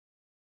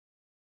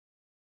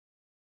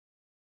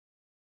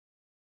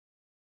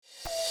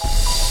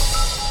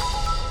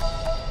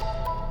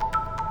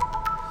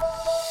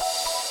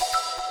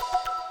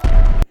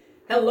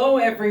Hello,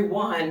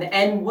 everyone,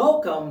 and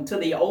welcome to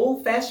the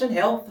Old Fashioned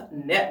Health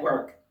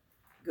Network.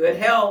 Good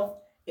health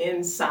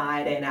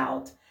inside and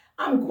out.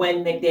 I'm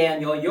Gwen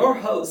McDaniel, your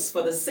host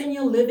for the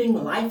Senior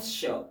Living Life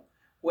Show,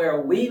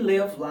 where we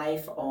live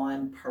life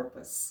on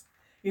purpose.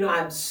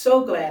 I'm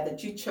so glad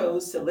that you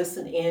chose to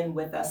listen in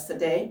with us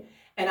today,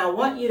 and I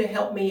want you to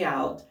help me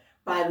out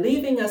by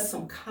leaving us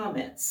some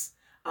comments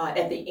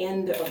at the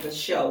end of the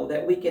show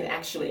that we can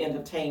actually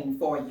entertain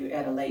for you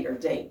at a later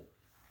date.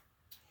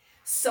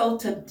 So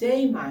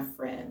today, my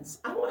friends,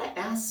 I want to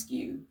ask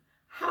you,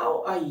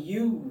 how are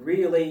you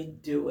really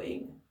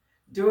doing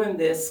during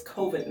this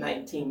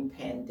COVID-19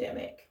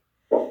 pandemic?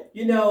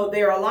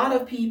 There are a lot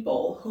of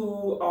people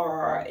who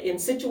are in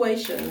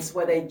situations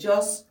where they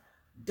just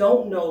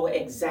don't know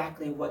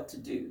exactly what to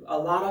do. A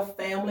lot of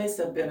families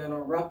have been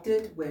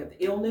interrupted with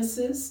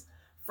illnesses,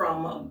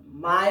 from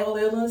mild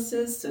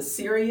illnesses to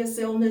serious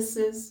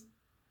illnesses,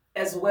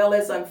 as well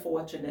as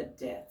unfortunate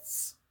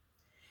deaths.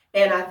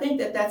 And I think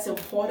that that's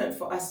important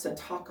for us to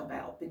talk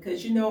about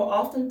because,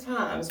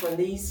 oftentimes when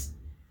these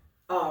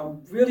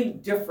really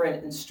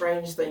different and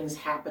strange things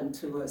happen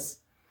to us,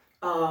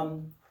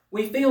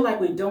 we feel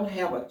like we don't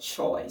have a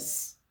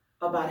choice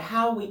about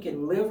how we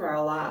can live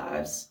our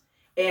lives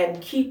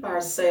and keep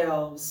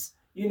ourselves,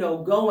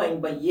 going,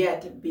 but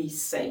yet be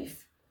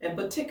safe. In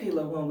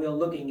particular, when we're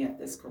looking at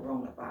this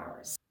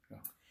coronavirus.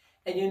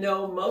 And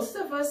most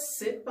of us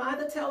sit by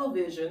the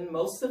television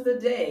most of the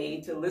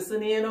day to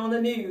listen in on the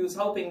news,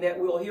 hoping that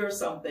we'll hear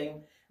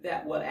something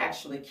that will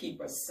actually keep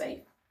us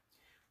safe.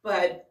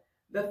 But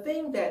the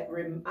thing that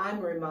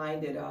I'm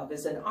reminded of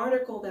is an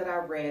article that I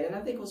read, and I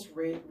think it was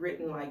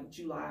written like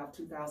July of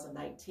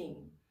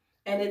 2019.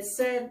 And it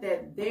said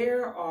that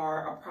there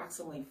are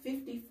approximately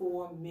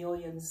 54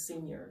 million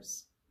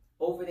seniors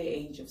over the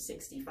age of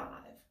 65.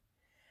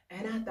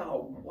 And I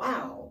thought,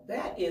 wow,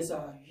 that is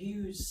a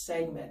huge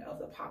segment of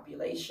the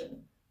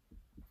population.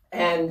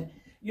 And,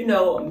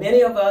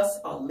 many of us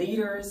are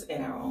leaders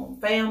in our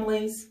own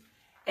families.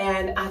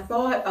 And I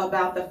thought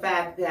about the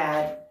fact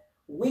that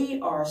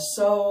we are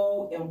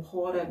so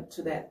important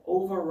to that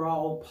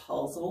overall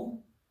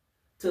puzzle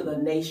to the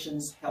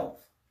nation's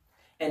health.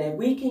 And if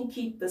we can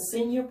keep the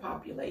senior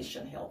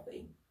population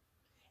healthy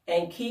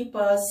and keep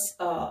us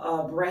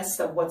abreast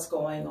of what's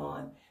going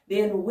on,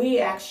 then we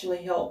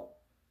actually help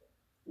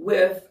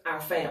with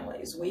our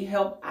families.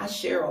 I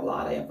share a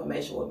lot of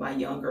information with my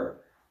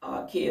younger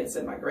kids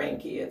and my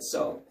grandkids,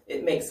 so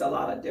it makes a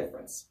lot of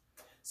difference.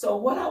 So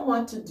what I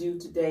want to do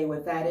today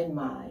with that in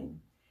mind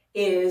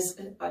is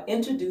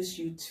introduce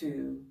you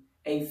to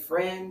a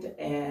friend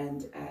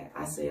and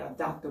I say a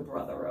doctor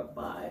brother of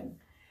mine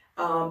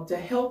to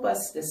help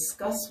us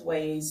discuss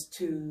ways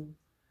to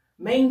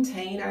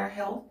maintain our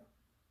health.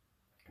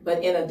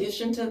 But in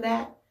addition to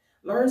that,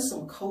 learn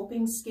some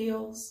coping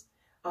skills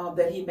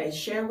that he may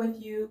share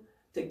with you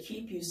to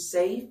keep you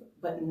safe,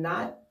 but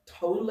not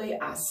totally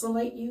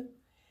isolate you.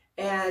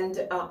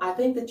 And I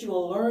think that you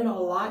will learn a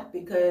lot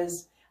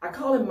because I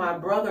call him my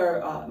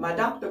brother, my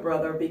doctor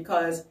brother,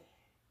 because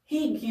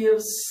he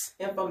gives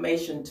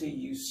information to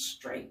you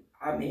straight.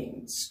 I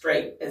mean,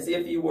 straight, as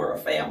if you were a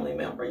family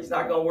member. He's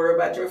not going to worry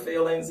about your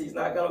feelings. He's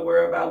not going to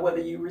worry about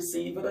whether you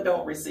receive it or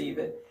don't receive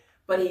it.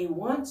 But he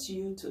wants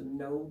you to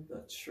know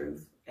the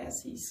truth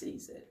as he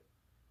sees it.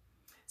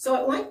 So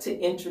I'd like to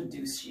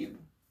introduce you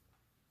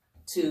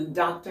to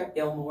Dr.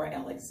 Elmore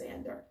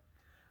Alexander.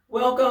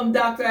 Welcome,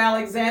 Dr.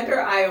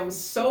 Alexander. I am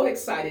so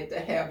excited to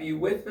have you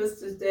with us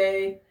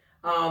today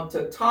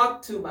to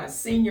talk to my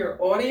senior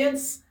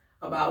audience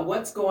about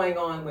what's going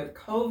on with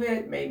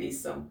COVID, maybe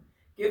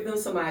give them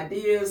some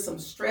ideas, some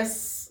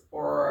stress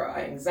or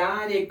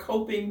anxiety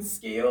coping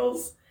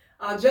skills,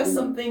 just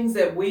some things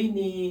that we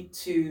need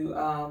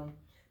to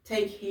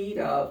take heed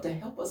of to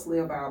help us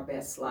live our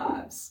best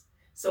lives.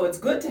 So it's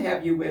good to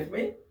have you with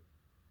me.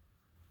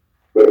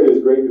 But it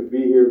is great to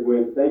be here,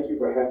 Gwen. Thank you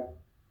for having me.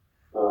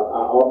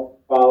 I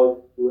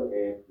follow you,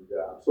 and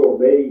I'm so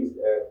amazed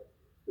at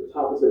the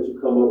topics that you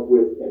come up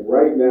with. And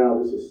right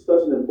now, this is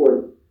such an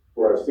important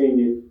for our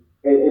seniors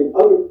and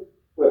other,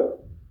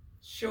 well.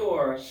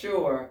 Sure.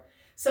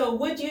 So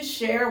would you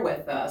share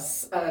with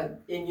us,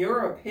 in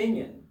your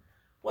opinion,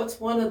 what's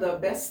one of the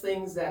best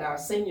things that our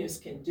seniors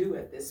can do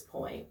at this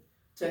point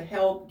to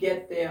help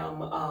get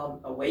them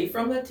away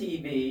from the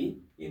TV,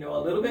 a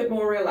little bit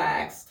more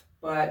relaxed,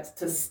 but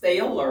to stay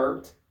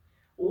alert?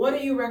 What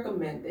are you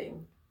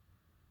recommending?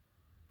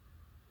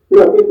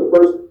 I think the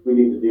first we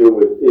need to deal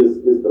with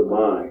is the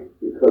mind.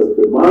 Because if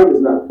the mind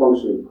is not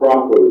functioning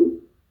properly,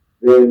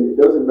 then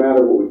it doesn't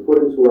matter what we put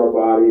into our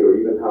body or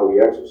even how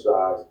we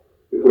exercise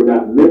if we're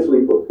not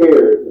mentally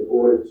prepared in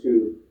order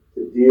to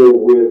deal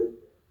with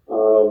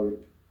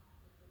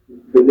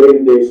the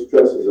day-to-day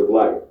stresses of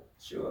life.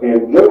 Sure.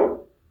 And what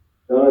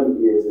it's done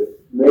is it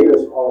made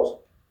us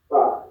all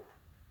stop.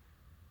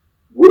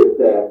 With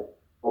that,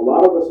 a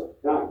lot of us are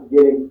not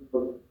getting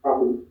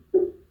proper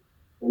nutrition.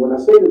 And when I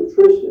say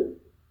nutrition,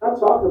 I'm not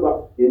talking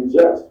about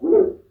ingest. We're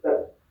going to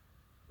that,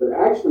 but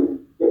actually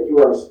get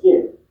through our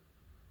skin.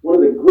 One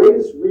of the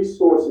greatest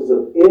resources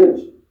of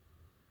energy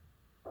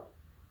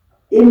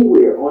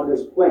anywhere on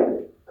this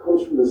planet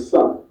comes from the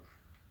sun.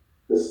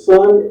 The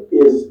sun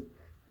is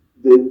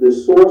the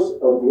source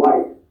of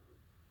life.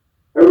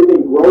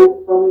 Everything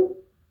grows from it,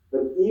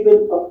 but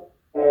even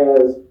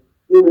as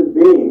human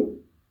beings,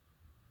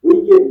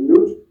 we get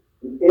nutrients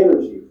and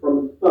energy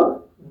from the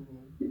sun.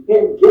 You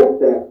can't get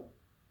that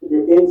when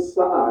you're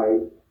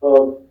inside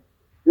of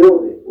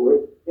building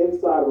or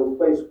inside of a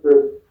place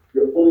where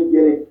you're only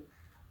getting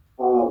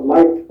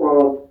light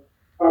from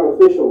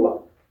artificial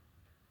light.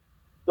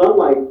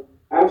 Sunlight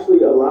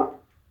actually allows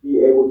you to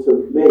be able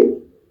to make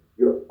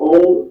your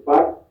own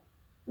vitamin.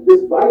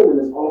 This vitamin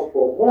is also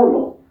a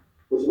hormone,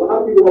 which a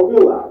lot of people don't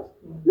realize.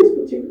 This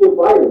particular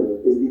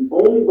vitamin is the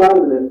only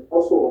vitamin that's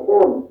also a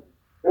hormone.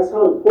 That's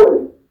how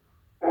important.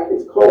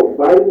 It's called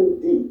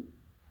vitamin D.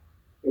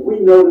 And we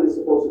know that it's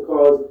supposed to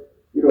cause,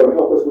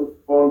 help us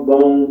with strong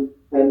bone,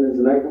 tendons,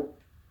 and that kind of thing.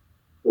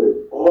 But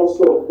it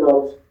also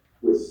helps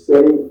with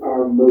setting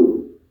our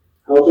mood,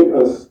 helping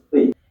us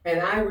sleep.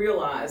 And I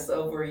realized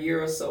over a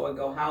year or so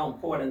ago how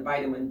important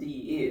vitamin D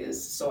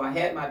is. So I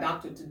had my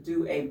doctor to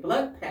do a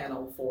blood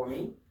panel for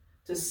me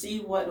to see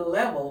what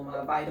level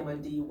my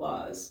vitamin D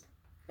was.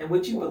 And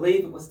would you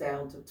believe it was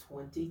down to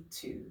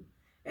 22?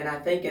 And I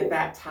think at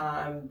that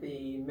time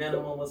the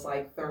minimum was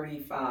like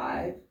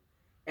 35.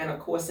 And of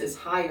course it's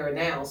higher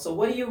now. So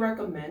what are you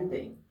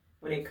recommending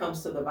when it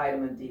comes to the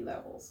vitamin D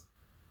levels?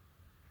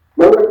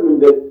 My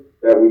recommendation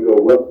that we go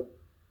well,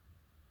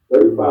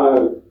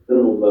 35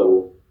 minimum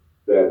level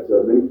that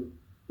many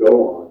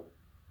go on,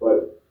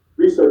 but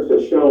research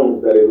has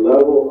shown that a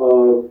level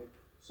of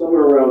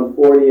somewhere around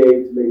 48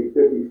 to maybe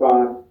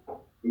 55.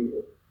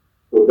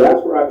 So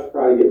that's where I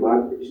try to get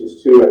my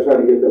patients to. I try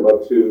to get them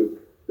up to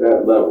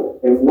that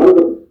level. And one of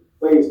the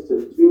ways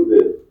to do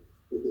this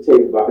is to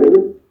take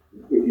vitamin.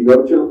 If you know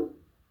what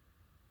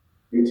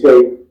you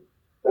take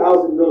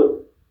 1,000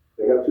 milligrams.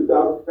 They have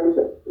 2,000 grams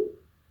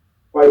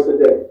twice a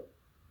day.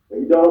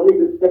 And you don't need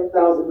the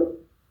 10,000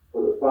 milligrams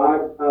or the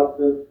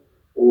 5,000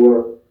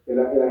 and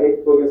I hate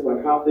to go against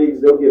my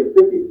colleagues, they'll give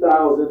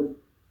 50,000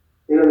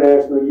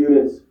 international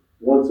units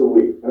once a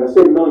week. And I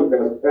say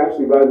milligrams,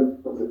 actually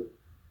vitamin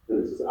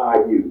this is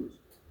IUs.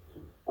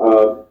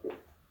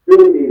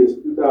 Really need is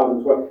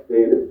 2,000 twice a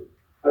day. And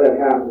how that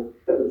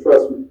happens,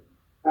 trust me,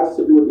 has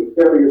to do with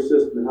the carrier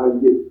system and how you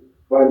get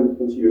vitamins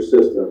into your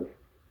system.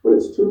 But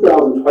it's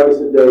 2,000 twice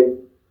a day.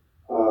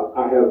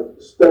 I have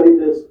studied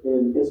this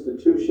in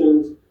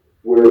institutions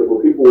where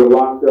people were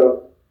locked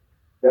up.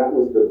 That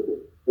was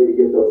the way to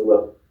get those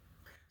levels.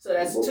 So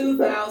that's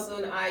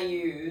 2,000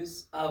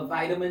 IUs of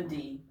vitamin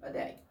D a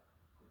day.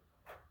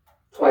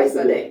 Twice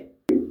a day.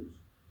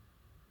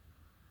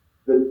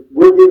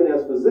 We're given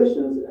as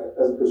physicians,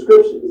 as a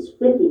prescription, is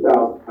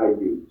 50,000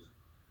 IUs.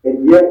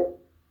 And yet,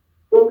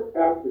 look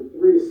after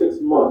 3 to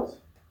 6 months,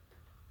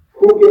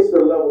 who gets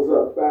their levels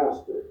up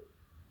faster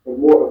and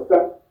more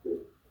effectively?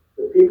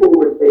 The people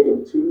who are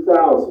taking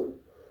 2,000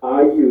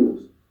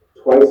 IUs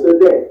twice a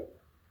day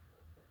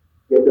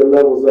get their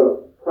levels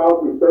up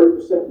probably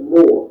 30%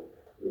 more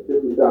than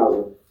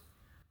 50,000.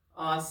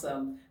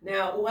 Awesome.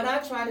 Now, what I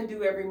try to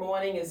do every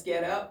morning is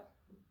get up,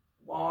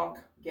 walk,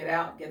 get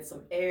out, get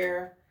some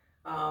air.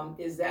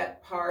 Is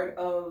that part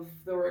of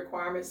the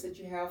requirements that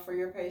you have for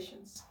your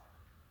patients?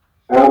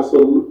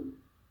 Absolutely.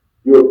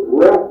 Your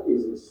breath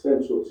is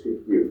essential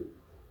to you.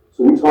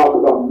 So we talk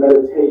about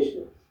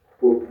meditation.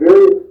 Well,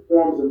 various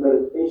forms of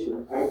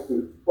meditation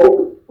actually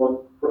focus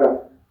on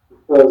breath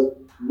because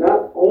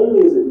not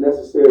only is it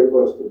necessary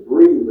for us to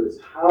breathe, but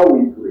it's how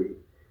we breathe.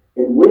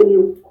 And when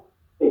you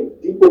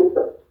take deeper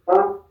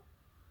breaths,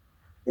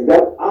 and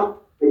that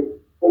oxygen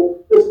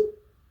focus,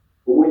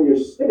 but when you're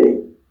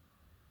sitting,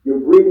 your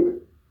breathing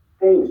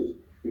changes.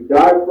 Your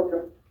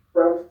diaphragm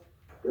compressed,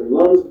 your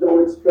lungs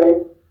don't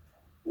expand.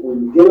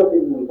 When you get up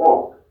and you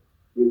walk,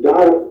 your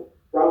diaphragm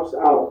drops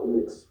out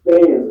and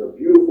expands in a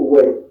beautiful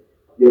way.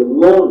 Your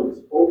lungs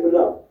open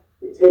up.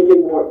 You take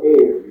in more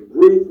air. You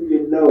breathe through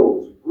your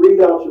nose. You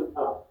breathe out your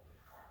mouth.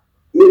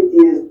 It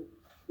is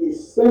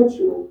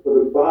essential for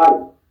the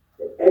body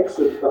to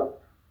exercise,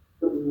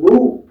 to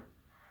move.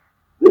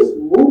 This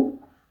move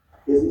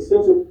is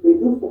essential for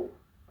you.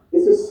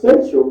 It's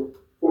essential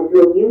for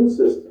your immune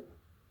system.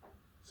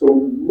 So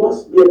we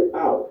must get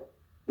out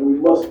and we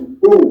must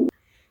move.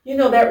 You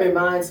know, that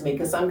reminds me,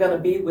 because I'm going to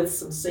be with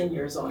some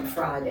seniors on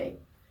Friday.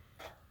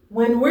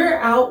 When we're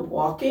out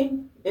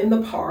walking in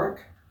the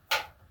park,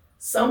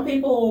 some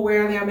people will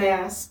wear their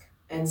mask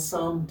and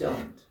some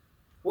don't.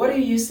 What are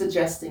you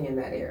suggesting in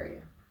that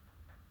area?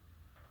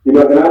 And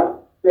I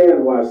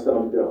understand why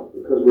some don't,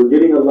 because we're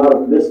getting a lot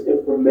of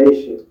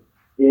misinformation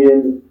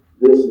in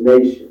this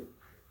nation.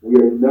 We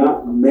are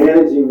not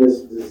managing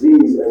this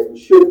disease as it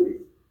should be.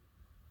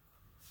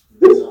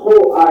 This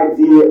whole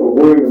idea of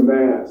wearing a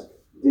mask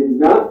did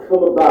not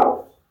come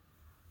about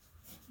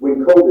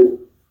when COVID.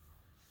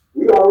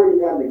 We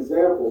already had an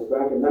example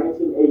back in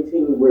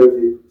 1918 where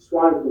the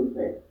swine flu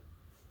came.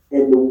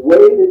 And the way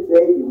that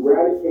they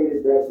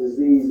eradicated that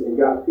disease and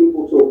got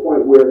people to a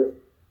point where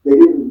they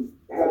didn't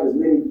have as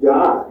many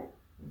die,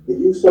 they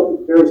used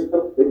something very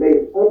simple. They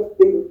made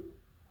healthy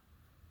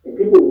and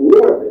people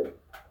wore them.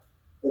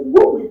 And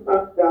what we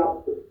found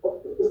out, the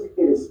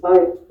sophisticated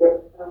science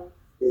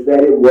is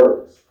that it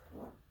works.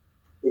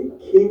 It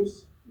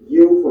keeps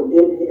you from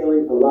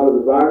inhaling a lot of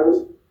the virus,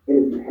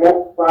 and if you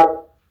have fire,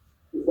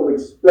 from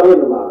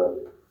expelling a lot of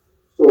it.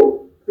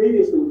 So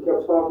previously we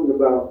kept talking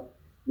about,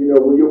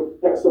 when you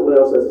protect someone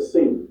else as a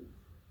senior.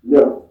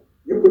 No,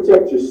 you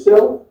protect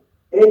yourself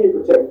and you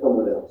protect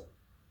someone else.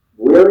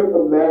 Wearing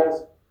a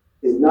mask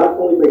is not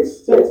only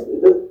makes sense,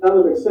 it doesn't not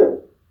only make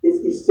sense,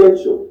 it's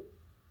essential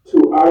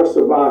to our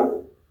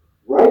survival.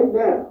 Right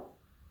now,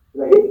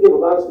 and I hate to give a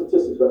lot of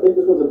statistics, but I think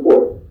this one's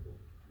important.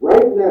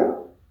 Right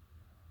now,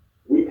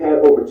 we've had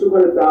over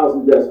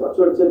 200,000 deaths, about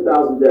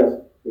 210,000 deaths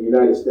in the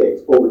United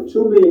States. Over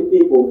 2 million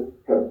people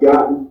have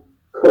gotten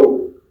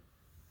COVID.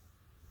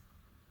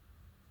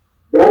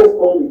 That is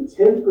only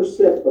 10%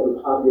 of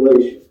the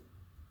population.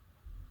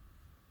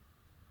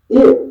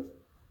 If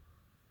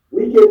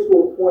we get to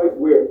a point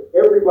where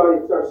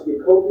everybody starts to get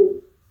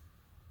COVID,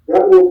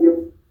 that will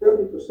give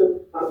 70% of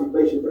the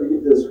population, or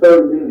get this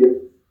herd immunity,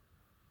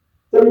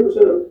 70% of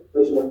the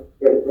population will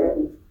get it. That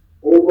means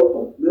over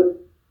 1 million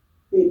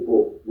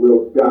people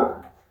will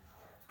die.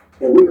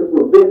 And we can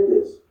prevent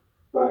this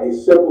by a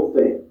simple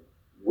thing,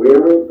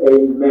 wearing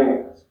a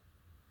mask.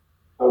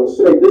 I will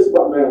say this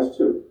about masks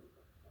too.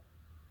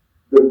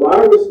 The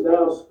virus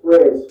now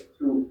spreads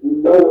through, we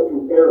know it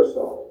through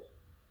aerosols.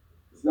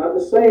 It's not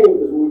the same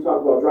as when we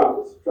talk about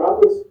droplets.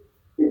 Droplets,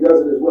 it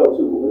does it as well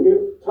too. But when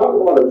you talk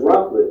about a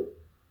droplet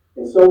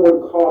and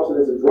someone coughs and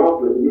it's a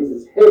droplet, it means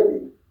it's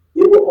heavy.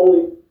 It will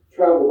only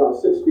travel about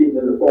 6 feet and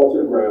then it falls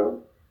to the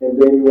ground, and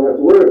then you won't have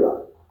to worry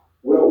about it.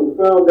 Well, we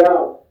found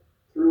out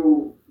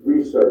through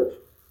research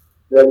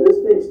that this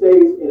thing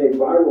stays in a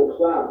viral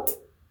cloud,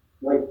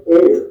 like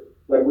air,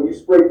 like when you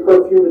spray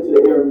perfume into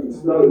the air and you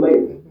can smell it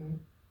later.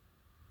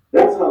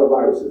 That's how the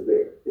virus is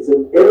there. It's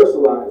an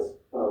aerosolized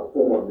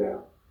form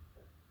now.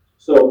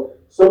 So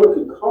someone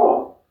could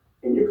cough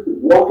and you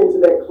could walk into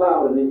that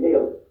cloud and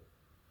inhale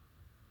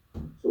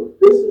it. So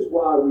this is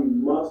why we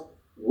must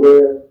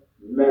wear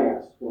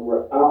masks when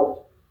we're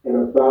out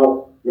and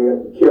about. You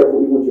have to be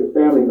careful even with your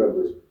family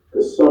members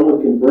because someone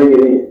can bring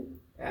it in.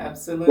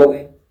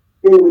 Absolutely.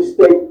 But we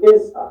stay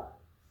inside.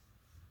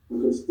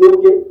 We can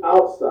still get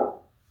outside.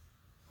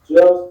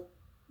 Just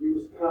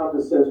use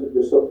common sense with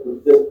yourself.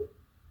 With this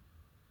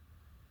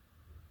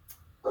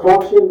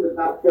caution, but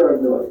not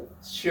paranoia.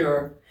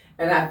 Sure.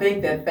 And I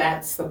think that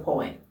that's the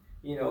point.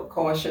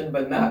 Caution,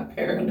 but not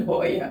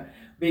paranoia,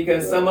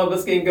 because some of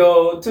us can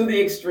go to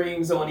the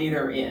extremes on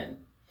either end.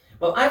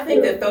 Well, I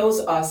think that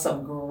those are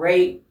some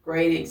great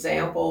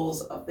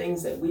examples of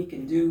things that we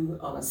can do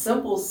on a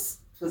simple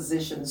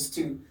positions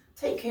to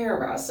take care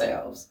of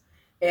ourselves.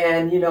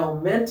 And,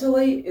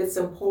 mentally, it's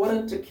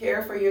important to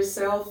care for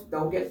yourself.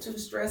 Don't get too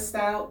stressed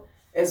out,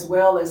 as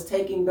well as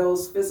taking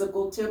those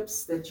physical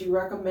tips that you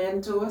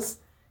recommend to us.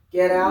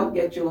 Get out,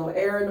 get your little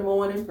air in the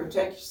morning,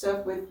 protect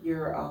yourself with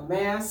your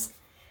mask,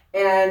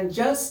 and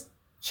just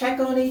check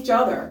on each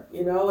other,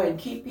 and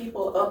keep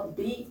people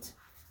upbeat.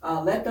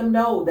 Let them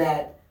know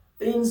that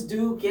things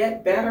do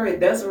get better. It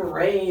doesn't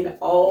rain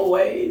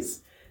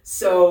always.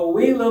 So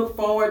we look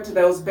forward to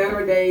those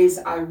better days.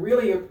 I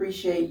really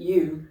appreciate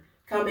you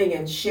coming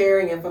and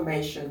sharing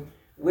information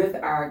with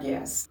our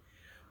guests.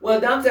 Well,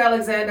 Dr.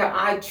 Alexander,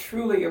 I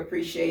truly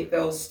appreciate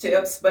those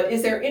tips, but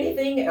is there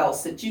anything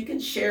else that you can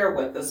share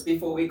with us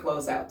before we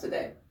close out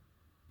today?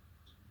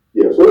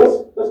 Yeah,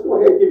 so let's go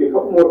ahead and give you a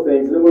couple more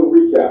things and then we'll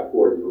recap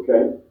for you,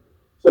 okay?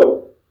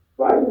 So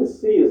vitamin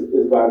C is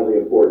vitally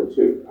important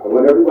too. I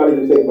want everybody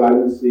to take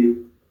vitamin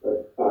C,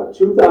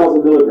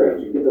 2,000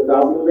 milligrams. You get the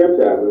 1,000 milligram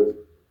tablets,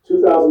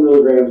 2,000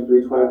 milligrams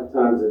 3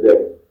 times a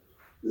day.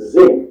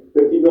 Zinc,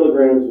 50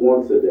 milligrams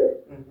once a day.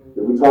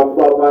 Then we talked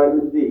about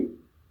vitamin D,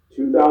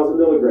 2,000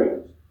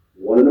 milligrams,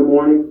 one in the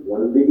morning,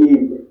 one in the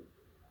evening.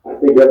 I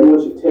think everyone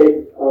should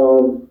take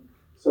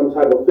some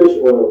type of fish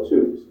oil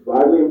too. It's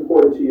vitally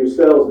important to your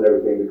cells and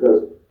everything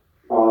because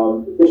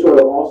fish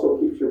oil also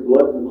keeps your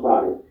blood from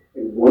clotting.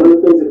 And one of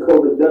the things that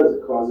COVID does,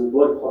 it causes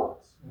blood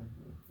clots.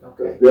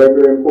 Okay. That's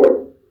very, very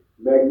important.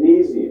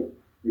 Magnesium.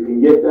 You can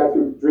get that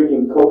through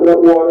drinking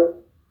coconut water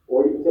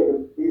or you can take a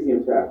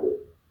magnesium tablet.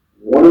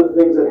 One of the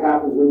things that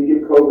happens when you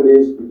get COVID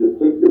is you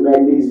deplete your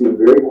magnesium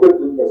very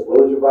quickly as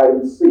well as your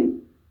vitamin C.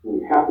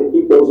 We have to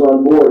keep those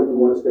on board if we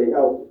want to stay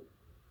healthy.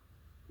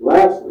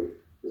 Lastly,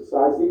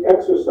 besides the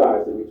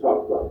exercise that we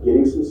talked about,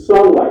 getting some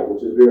sunlight,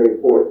 which is very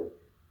important,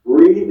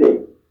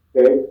 breathing,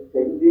 okay,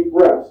 taking deep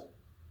breaths.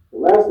 The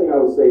last thing I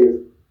would say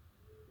is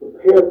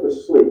prepare for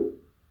sleep.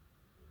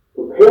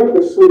 Prepare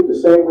for sleep the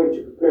same way that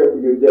you prepare for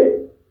your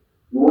day.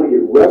 You want to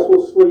get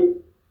restful sleep.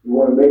 You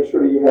want to make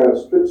sure that you have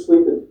strict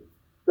sleep and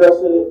stress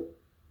in it.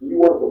 You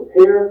want to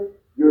prepare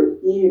your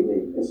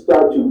evening and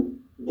start to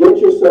get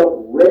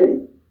yourself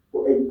ready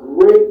for a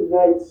great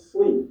night's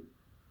sleep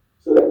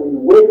so that when you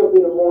wake up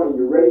in the morning,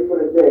 you're ready for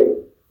the day,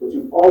 but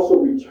you've also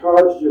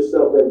recharged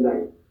yourself at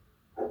night.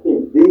 I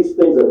think these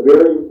things are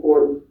very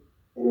important.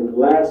 And then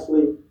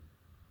lastly,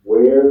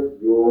 wear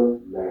your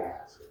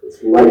mask.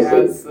 It's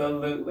life-saving.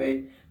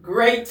 Absolutely.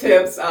 Great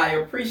tips. I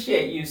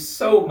appreciate you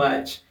so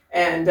much.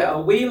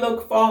 And we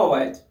look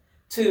forward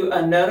to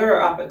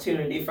another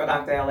opportunity for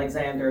Dr.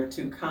 Alexander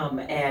to come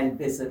and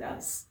visit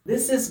us.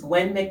 This is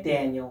Gwen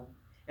McDaniel,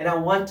 and I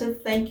want to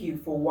thank you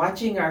for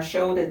watching our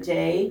show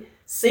today,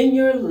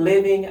 Senior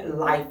Living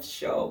Life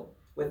Show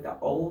with the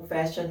Old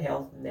Fashioned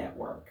Health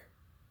Network.